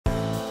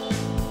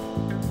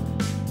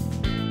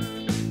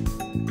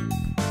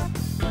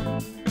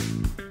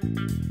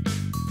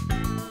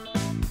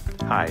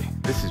Hi,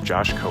 this is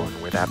Josh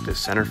Cohen with APTA's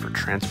Center for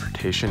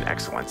Transportation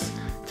Excellence.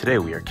 Today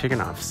we are kicking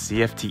off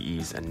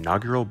CFTE's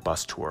inaugural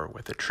bus tour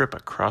with a trip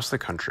across the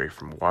country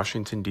from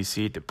Washington,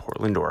 D.C. to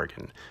Portland,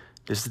 Oregon.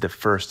 This is the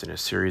first in a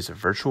series of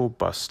virtual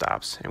bus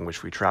stops in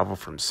which we travel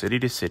from city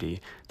to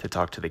city to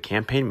talk to the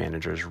campaign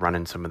managers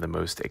running some of the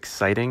most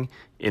exciting,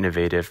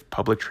 innovative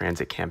public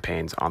transit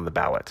campaigns on the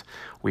ballot.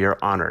 We are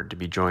honored to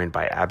be joined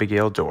by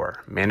Abigail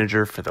Doerr,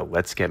 manager for the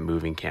Let's Get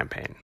Moving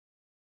campaign.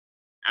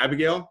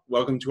 Abigail,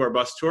 welcome to our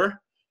bus tour.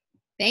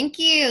 Thank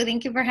you.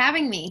 Thank you for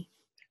having me.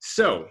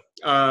 So,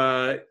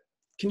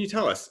 can you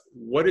tell us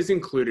what is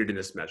included in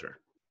this measure?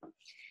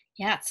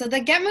 Yeah, so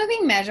the Get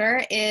Moving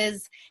measure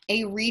is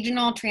a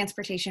regional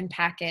transportation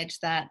package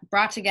that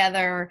brought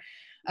together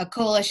a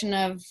coalition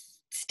of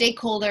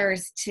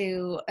stakeholders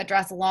to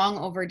address long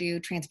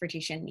overdue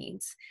transportation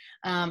needs.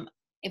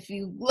 If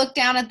you look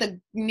down at the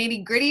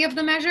nitty-gritty of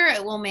the measure,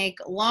 it will make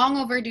long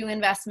overdue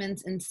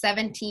investments in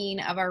 17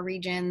 of our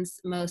region's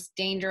most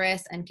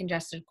dangerous and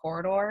congested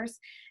corridors.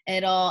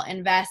 It'll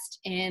invest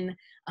in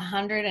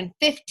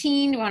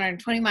 115 to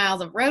 120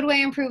 miles of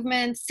roadway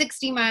improvements,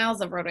 60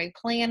 miles of roadway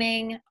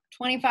planning,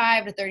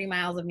 25 to 30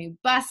 miles of new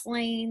bus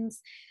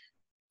lanes,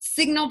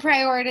 signal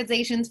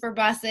prioritizations for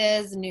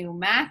buses, new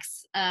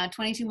MAX,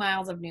 22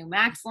 miles of new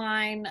MAX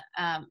line,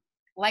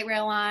 light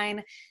rail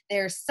line.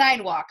 There's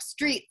sidewalks,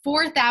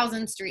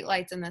 4,000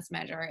 streetlights in this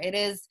measure. It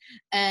is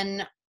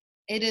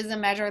a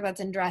measure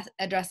that's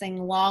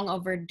addressing long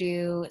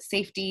overdue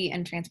safety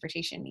and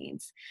transportation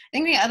needs. I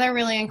think the other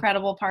really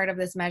incredible part of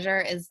this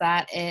measure is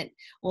that it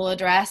will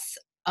address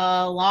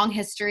a long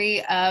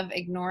history of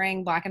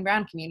ignoring Black and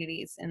Brown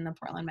communities in the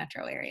Portland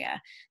metro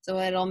area. So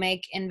it'll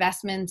make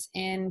investments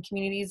in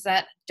communities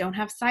that don't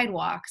have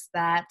sidewalks,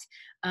 that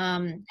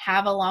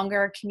have a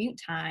longer commute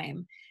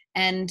time.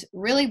 And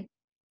really,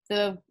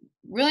 the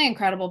really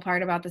incredible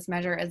part about this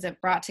measure is it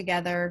brought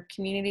together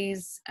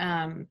communities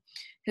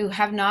who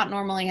have not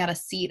normally had a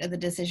seat at the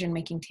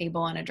decision-making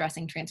table in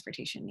addressing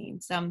transportation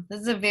needs. So this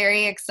is a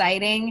very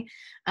exciting,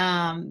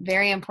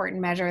 very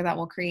important measure that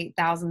will create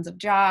thousands of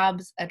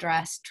jobs,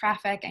 address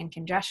traffic and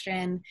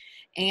congestion,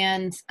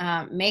 and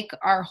make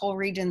our whole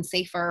region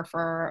safer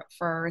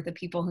for the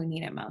people who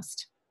need it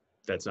most.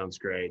 That sounds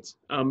great.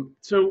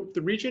 So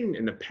the region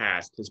in the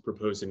past has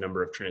proposed a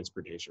number of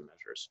transportation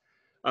measures.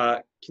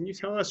 Can you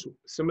tell us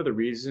some of the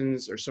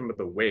reasons or some of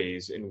the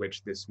ways in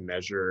which this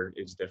measure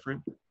is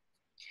different?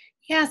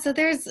 Yeah, so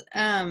there's,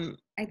 I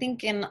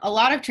think in a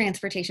lot of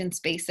transportation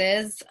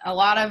spaces,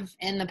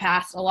 in the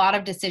past, a lot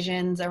of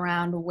decisions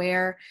around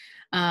where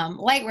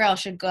light rail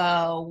should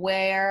go,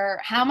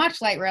 how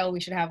much light rail we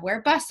should have,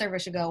 where bus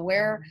service should go,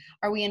 where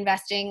are we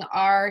investing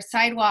our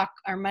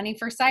money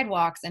for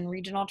sidewalks and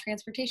regional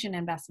transportation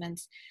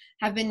investments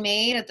have been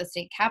made at the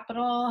state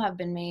capitol, have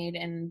been made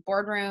in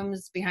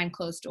boardrooms behind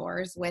closed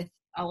doors with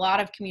a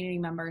lot of community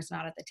members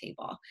not at the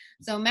table.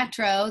 So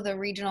Metro, the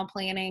regional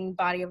planning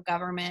body of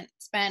government,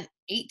 spent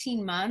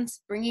 18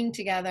 months bringing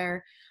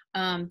together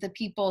the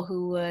people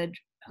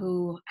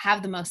who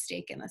have the most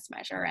stake in this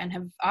measure and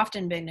have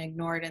often been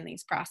ignored in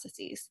these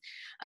processes.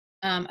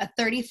 A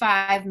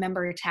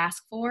 35-member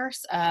task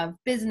force of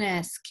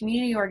business,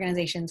 community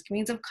organizations,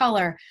 communities of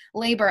color,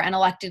 labor, and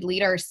elected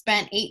leaders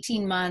spent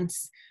 18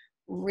 months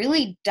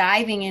really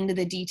diving into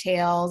the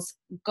details,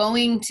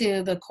 going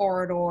to the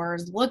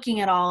corridors, looking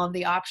at all of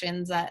the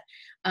options that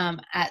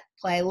at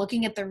play,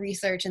 looking at the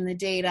research and the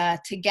data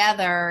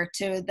together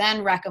to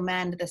then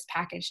recommend this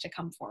package to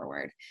come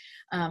forward.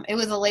 It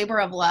was a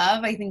labor of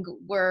love. I think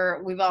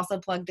we've also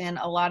plugged in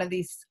a lot of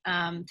these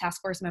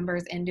task force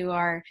members into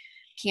our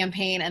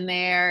campaign, and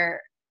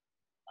they're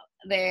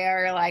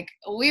like,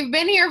 we've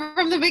been here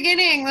from the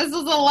beginning. This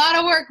is a lot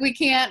of work. We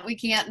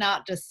can't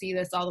not just see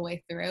this all the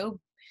way through.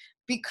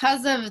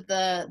 Because of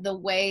the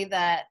way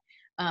that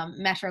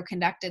Metro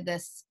conducted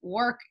this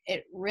work,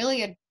 it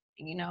really,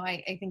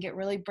 I think it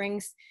really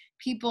brings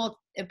people,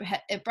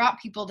 it brought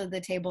people to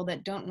the table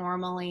that don't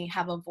normally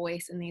have a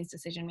voice in these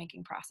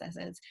decision-making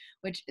processes,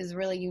 which is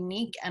really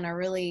unique and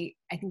I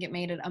think it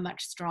made it a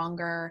much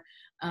stronger,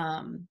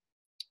 certainly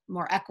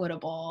more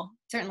equitable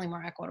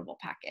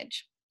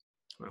package.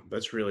 Well,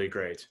 that's really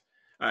great.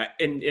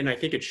 And I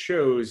think it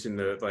shows in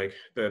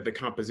the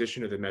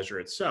composition of the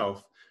measure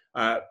itself,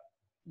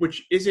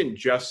 which isn't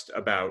just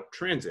about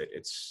transit.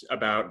 It's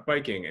about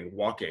biking and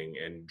walking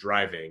and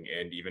driving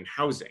and even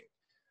housing.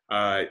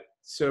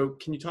 So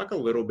can you talk a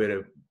little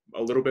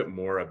bit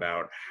more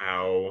about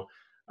how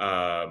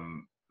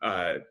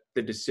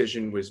the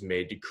decision was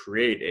made to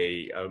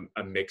create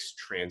a mixed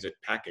transit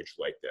package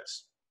like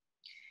this?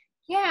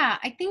 Yeah,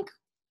 I think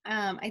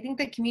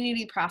the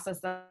community process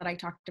that I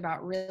talked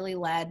about really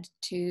led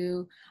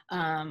to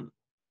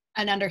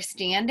an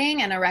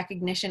understanding and a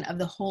recognition of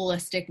the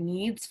holistic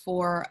needs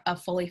for a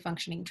fully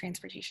functioning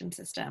transportation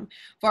system,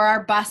 for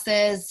our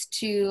buses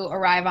to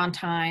arrive on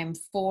time,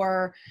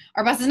 for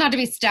our buses not to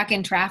be stuck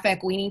in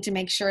traffic. We need to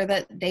make sure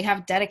that they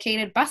have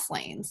dedicated bus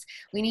lanes.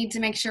 We need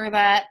to make sure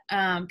that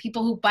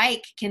people who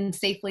bike can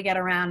safely get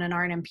around and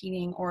aren't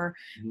impeding or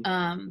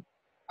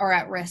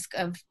at risk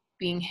of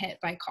being hit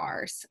by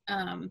cars.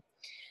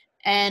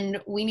 And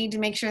we need to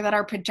make sure that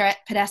our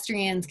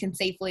pedestrians can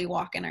safely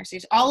walk in our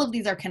streets. All of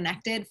these are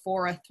connected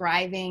for a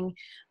thriving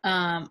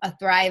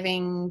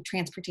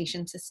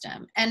transportation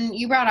system. And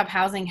you brought up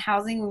housing.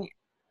 Housing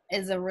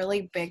is a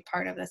really big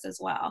part of this as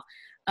well.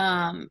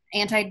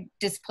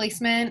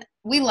 Anti-displacement.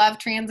 We love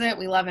transit.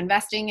 We love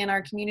investing in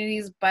our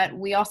communities, but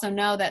we also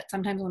know that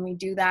sometimes when we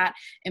do that,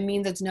 it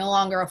means it's no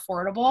longer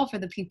affordable for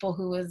the people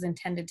who is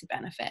intended to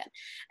benefit.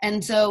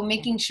 And so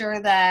making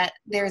sure that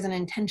there's an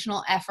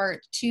intentional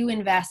effort to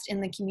invest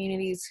in the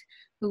communities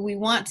who we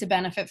want to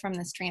benefit from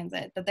this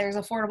transit, that there's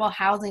affordable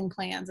housing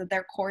plans, that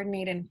they're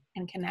coordinated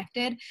and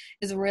connected,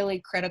 is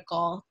really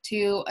critical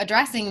to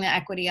addressing the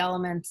equity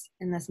elements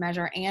in this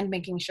measure and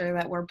making sure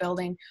that we're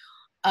building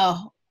a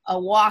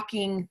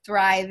walking,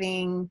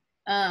 thriving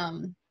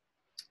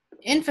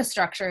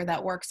infrastructure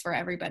that works for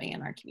everybody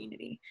in our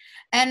community.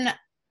 And,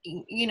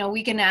 you know,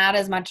 we can add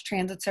as much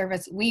transit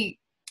service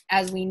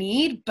as we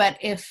need, but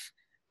if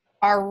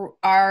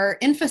our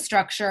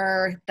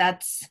infrastructure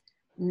that's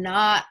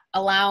not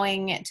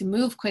allowing it to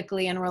move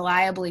quickly and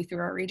reliably through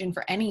our region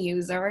for any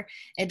user,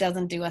 it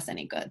doesn't do us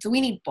any good. So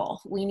we need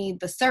both. We need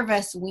the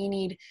service, we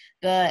need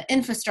the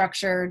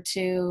infrastructure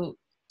to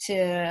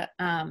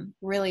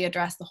really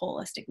address the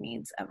holistic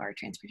needs of our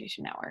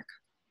transportation network.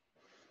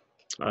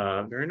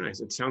 Very nice.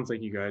 It sounds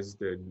like you guys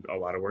did a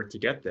lot of work to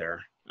get there.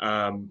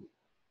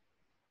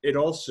 It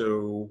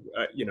also,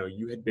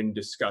 you had been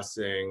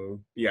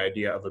discussing the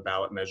idea of a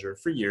ballot measure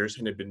for years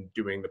and had been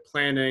doing the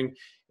planning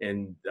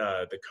and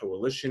the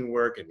coalition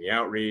work and the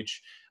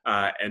outreach,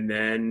 and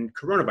then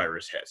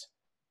coronavirus hit.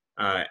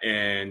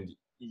 And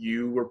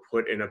you were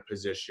put in a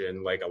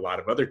position, like a lot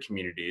of other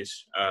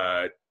communities,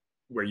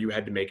 where you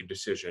had to make a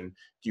decision.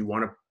 Do you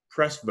want to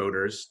press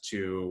voters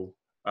to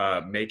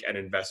make an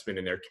investment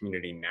in their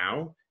community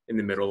now in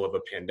the middle of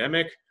a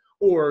pandemic,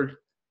 or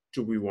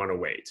do we want to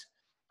wait?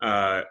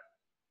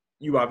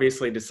 You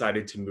obviously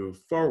decided to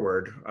move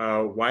forward.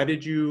 Why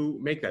did you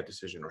make that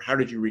decision, or how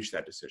did you reach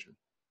that decision?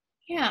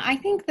 Yeah, I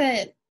think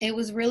that it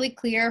was really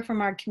clear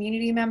from our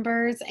community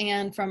members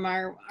and from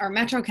our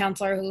Metro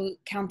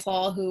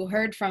council who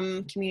heard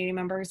from community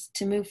members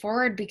to move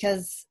forward,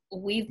 because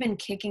we've been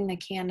kicking the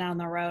can down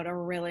the road a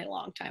really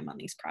long time on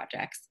these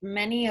projects.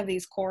 Many of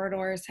these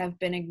corridors have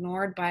been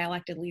ignored by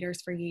elected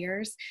leaders for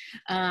years.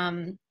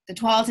 The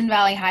Tualatin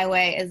Valley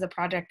Highway is a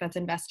project that's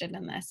invested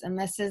in this, and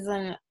this is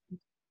an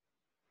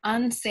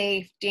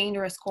unsafe,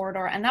 dangerous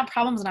corridor, and that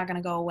problem's not going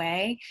to go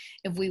away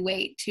if we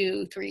wait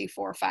 2, 3,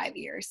 4, 5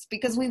 years,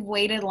 because we've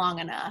waited long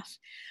enough.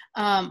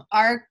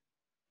 Our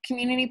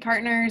community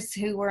partners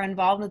who were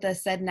involved with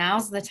this said,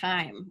 now's the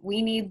time.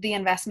 We need the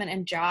investment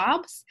in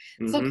jobs.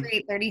 This will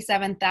create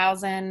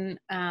 37,000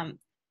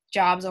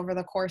 jobs over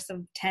the course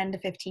of 10 to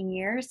 15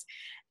 years,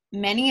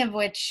 many of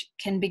which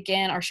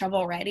are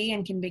shovel ready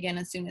and can begin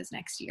as soon as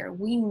next year.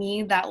 We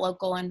need that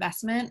local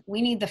investment.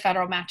 We need the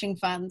federal matching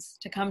funds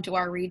to come to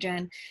our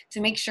region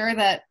to make sure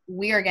that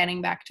we are getting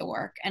back to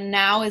work. And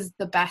now is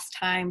the best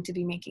time to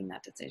be making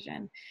that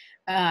decision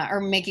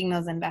or making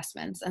those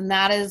investments. And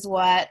that is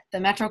what the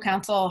Metro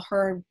Council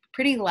heard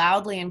pretty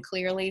loudly and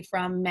clearly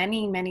from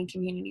many, many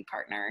community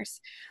partners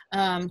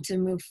to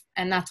move.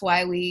 And that's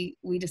why we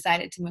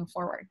decided to move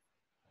forward.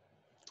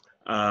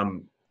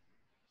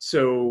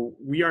 So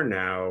we are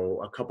now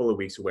a couple of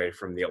weeks away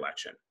from the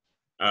election.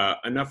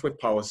 Enough with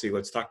policy,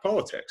 let's talk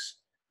politics.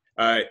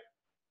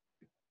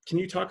 Can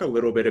you talk a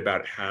little bit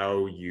about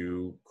how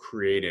you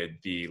created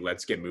the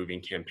Let's Get Moving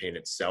campaign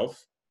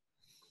itself?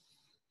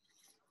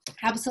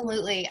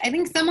 Absolutely. I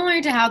think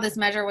similar to how this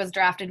measure was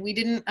drafted, we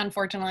didn't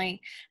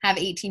unfortunately have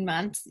 18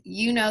 months.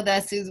 You know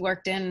this, who's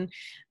worked in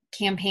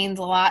campaigns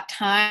a lot.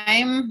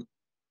 Time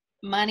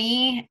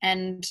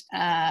and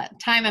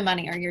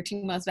money are your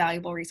two most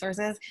valuable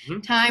resources.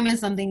 Time is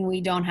something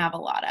we don't have a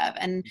lot of.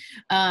 And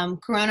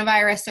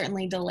coronavirus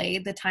certainly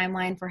delayed the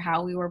timeline for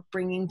how we were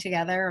bringing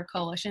together a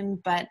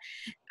coalition. But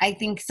I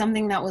think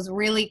something that was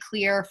really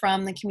clear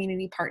from the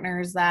community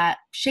partners that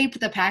shaped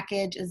the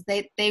package is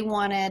they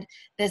wanted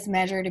this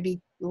measure to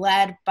be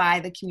led by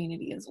the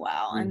community as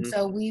well. And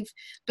so we've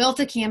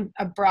built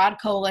a broad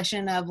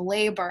coalition of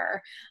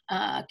labor,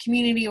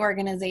 community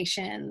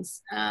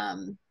organizations,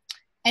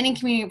 any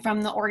community,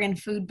 from the Oregon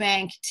Food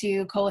Bank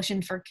to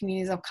Coalition for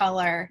Communities of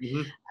Color.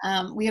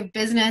 We have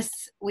business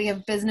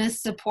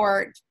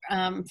support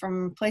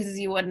from places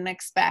you wouldn't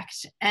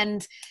expect.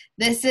 And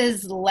this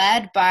is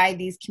led by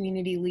these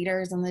community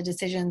leaders, and the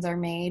decisions are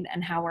made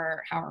and how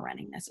we're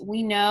running this.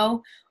 We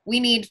know we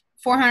need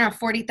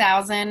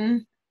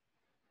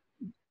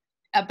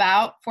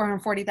about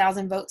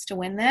 440,000 votes to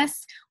win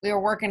this. We are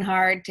working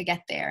hard to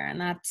get there,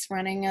 and that's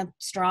running a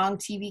strong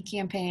TV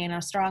campaign,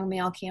 a strong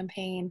mail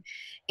campaign,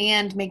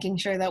 and making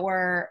sure that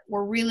we're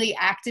really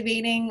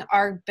activating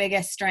our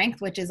biggest strength,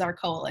 which is our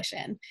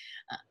coalition,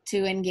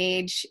 to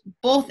engage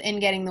both in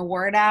getting the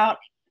word out,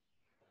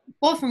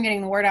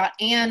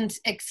 and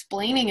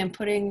explaining and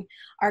putting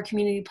our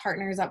community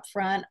partners up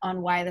front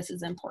on why this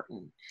is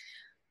important.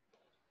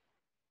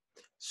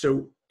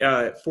 So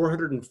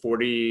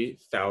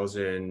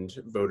 440,000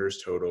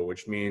 voters total,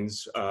 which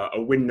means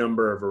a win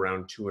number of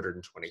around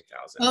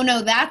 220,000. Oh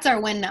no, that's our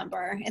win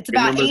number. It's Win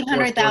about number is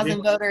 800,000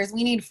 440? voters.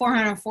 We need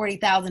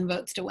 440,000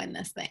 votes to win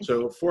this thing.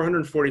 So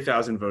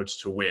 440,000 votes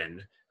to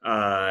win.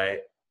 How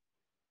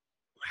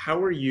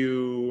are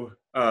you,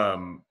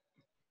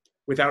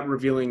 without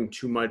revealing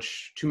too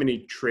many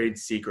trade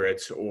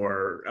secrets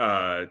or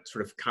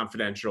sort of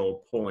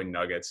confidential polling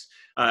nuggets,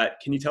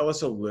 can you tell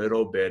us a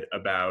little bit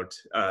about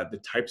the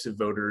types of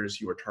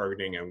voters you are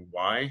targeting and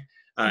why,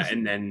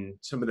 and then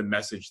some of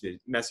the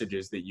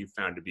messages that you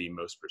found to be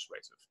most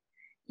persuasive?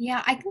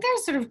 Yeah, I think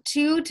there's sort of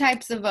two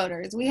types of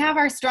voters. We have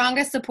our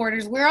strongest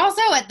supporters. We're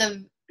also at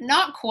the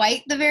not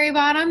quite the very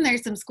bottom.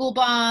 There's some school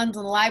bonds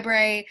and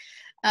library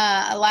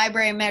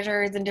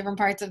measures in different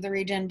parts of the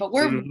region, but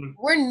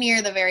we're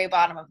near the very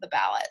bottom of the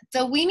ballot.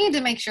 So we need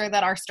to make sure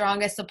that our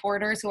strongest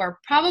supporters, who are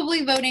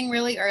probably voting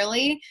really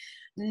early,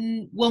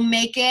 will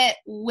make it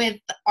with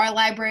our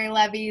library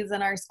levies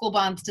and our school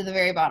bonds to the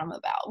very bottom of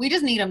the ballot. We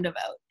just need them to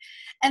vote.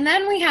 And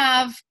then we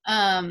have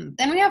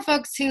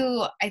folks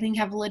who I think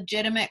have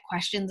legitimate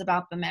questions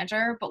about the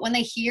measure, but when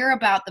they hear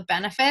about the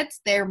benefits,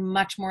 they're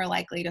much more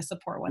likely to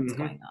support what's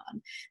going on.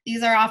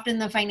 These are often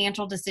the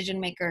financial decision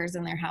makers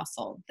in their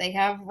household. They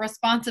have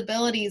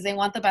responsibilities. They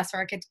want the best for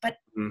our kids, but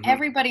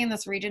everybody in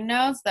this region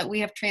knows that we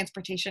have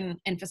transportation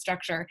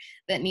infrastructure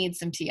that needs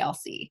some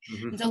TLC.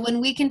 And so when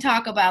we can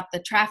talk about the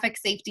traffic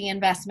safety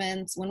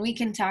investments, when we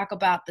can talk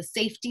about the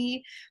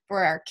safety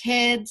for our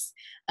kids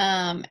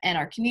and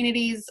our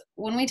communities,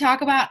 when we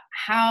talk about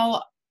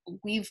how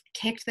we've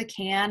kicked the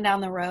can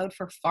down the road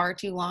for far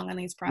too long on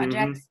these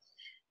projects,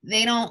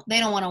 they don't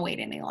want to wait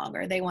any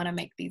longer. They want to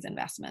make these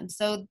investments.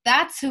 So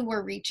that's who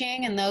we're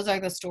reaching, and those are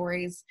the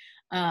stories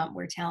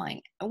we're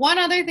telling. One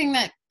other thing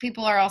that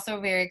people are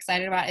also very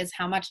excited about is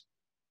how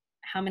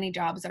many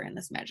jobs are in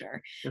this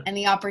measure, and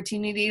the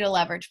opportunity to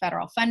leverage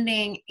federal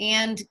funding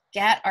and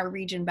get our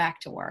region back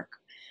to work.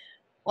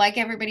 Like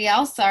everybody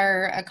else,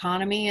 our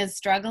economy is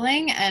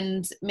struggling,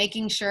 and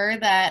making sure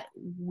that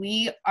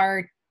we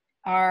are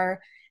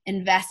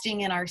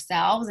investing in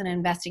ourselves and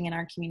investing in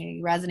our community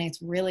resonates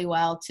really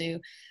well to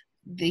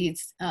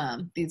these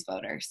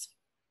voters.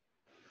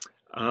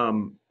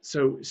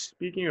 So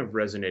speaking of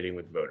resonating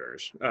with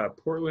voters,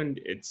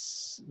 Portland,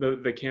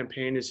 the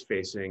campaign is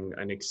facing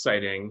an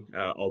exciting,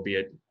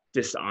 albeit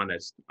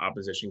dishonest,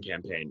 opposition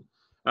campaign.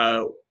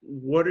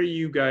 What are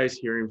you guys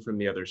hearing from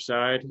the other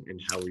side,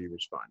 and how are you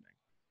responding?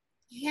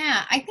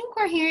 Yeah, I think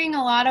we're hearing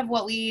a lot of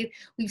what we've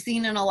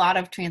seen in a lot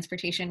of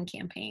transportation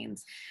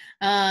campaigns.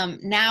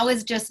 Now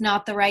is just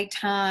not the right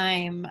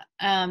time.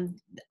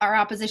 Our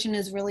opposition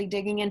is really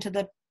digging into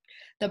the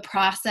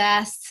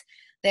process.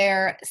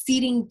 They're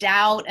seeding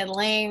doubt and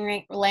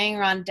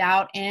laying on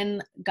doubt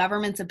in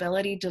government's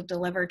ability to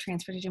deliver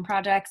transportation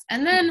projects.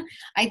 And then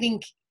I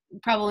think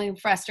probably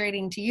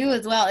frustrating to you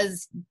as well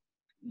is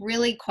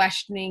really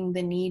questioning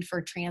the need for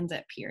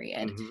transit,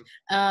 period.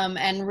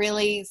 And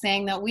really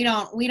saying that we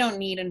don't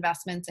need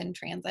investments in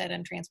transit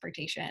and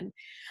transportation.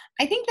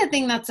 I think the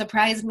thing that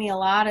surprised me a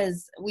lot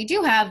is we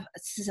do have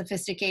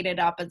sophisticated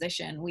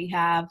opposition. We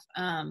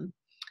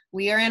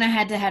are in a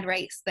head-to-head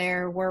race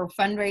there. We're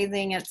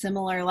fundraising at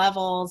similar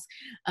levels.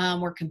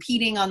 We're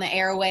competing on the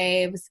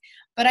airwaves.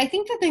 But I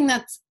think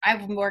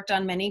I've worked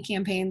on many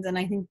campaigns, and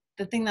I think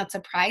the thing that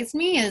surprised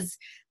me is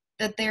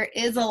that there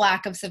is a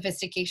lack of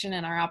sophistication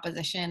in our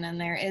opposition, and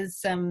there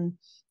is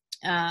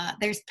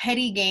there's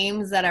petty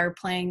games that are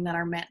playing that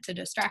are meant to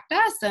distract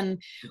us,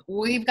 and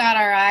we've got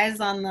our eyes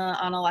on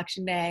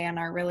election day and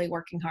are really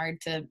working hard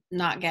to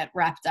not get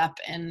wrapped up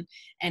in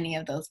any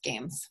of those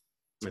games.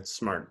 That's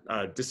smart.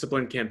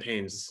 Disciplined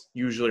campaigns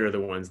usually are the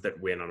ones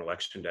that win on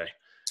election day.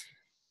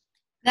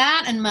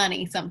 That and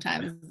money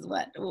sometimes is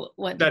what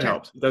that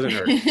helps. It doesn't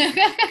hurt.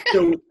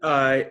 So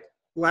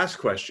last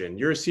question.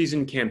 You're a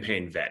seasoned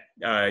campaign vet.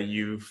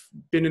 You've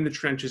been in the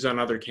trenches on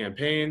other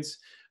campaigns.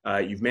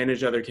 You've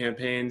managed other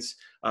campaigns.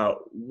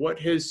 What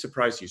has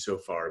surprised you so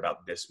far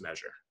about this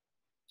measure?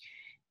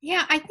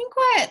 Yeah, I think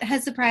what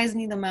has surprised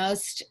me the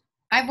most,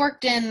 I've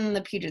worked in the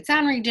Puget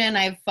Sound region.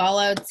 I've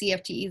followed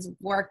CFTE's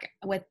work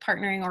with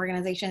partnering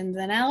organizations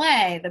in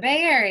LA, the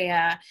Bay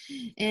Area,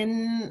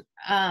 in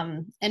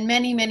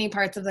many, many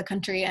parts of the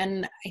country.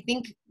 And I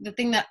think the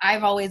thing that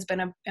I've always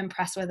been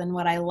impressed with, and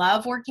what I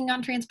love working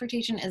on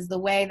transportation, is the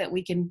way that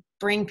we can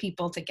bring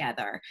people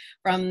together,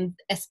 from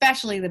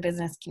especially the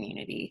business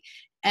community.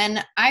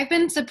 And I've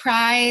been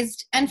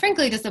surprised and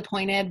frankly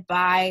disappointed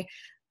by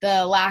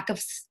the lack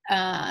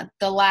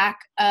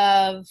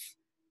of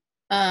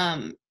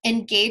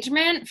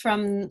engagement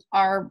from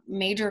our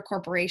major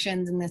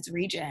corporations in this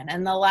region,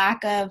 and the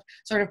lack of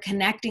sort of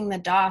connecting the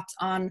dots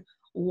on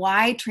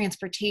why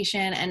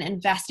transportation and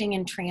investing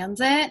in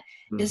transit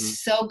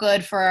is so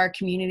good for our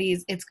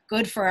communities. It's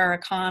good for our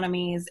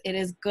economies. It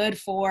is good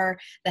for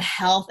the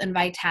health and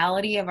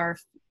vitality of our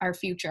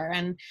future.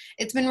 And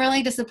it's been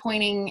really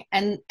disappointing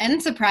and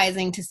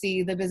surprising to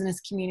see the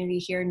business community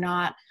here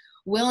not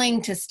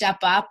willing to step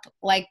up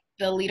like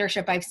the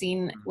leadership I've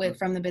seen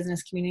from the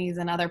business communities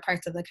in other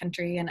parts of the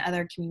country and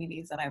other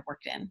communities that I've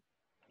worked in.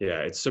 Yeah,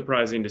 it's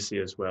surprising to see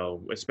as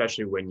well,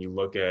 especially when you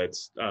look at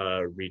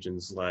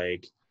regions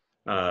like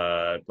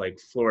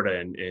Florida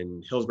and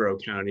in Hillsborough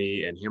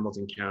County and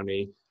Hamilton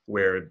County,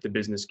 where the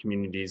business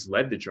communities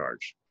led the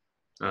charge.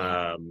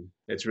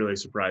 It's really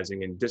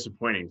surprising and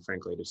disappointing,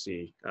 frankly, to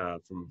see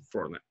from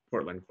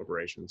Portland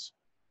corporations.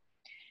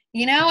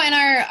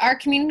 And our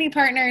community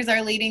partners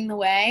are leading the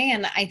way,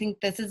 and I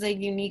think this is a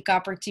unique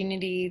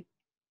opportunity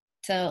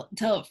to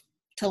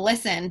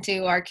listen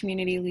to our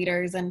community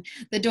leaders, and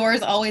the door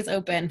is always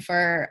open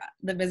for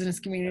the business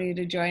community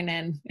to join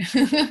in.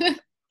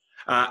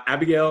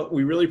 Abigail,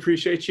 we really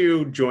appreciate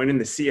you joining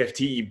the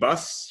CFTE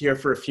bus here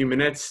for a few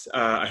minutes.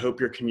 I hope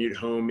your commute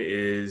home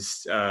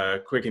is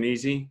quick and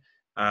easy,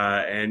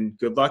 and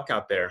good luck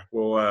out there.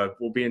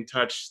 We'll be in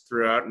touch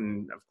throughout,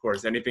 and of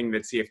course, anything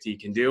that CFTE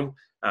can do,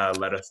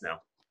 let us know.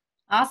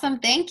 Awesome.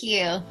 Thank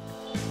you.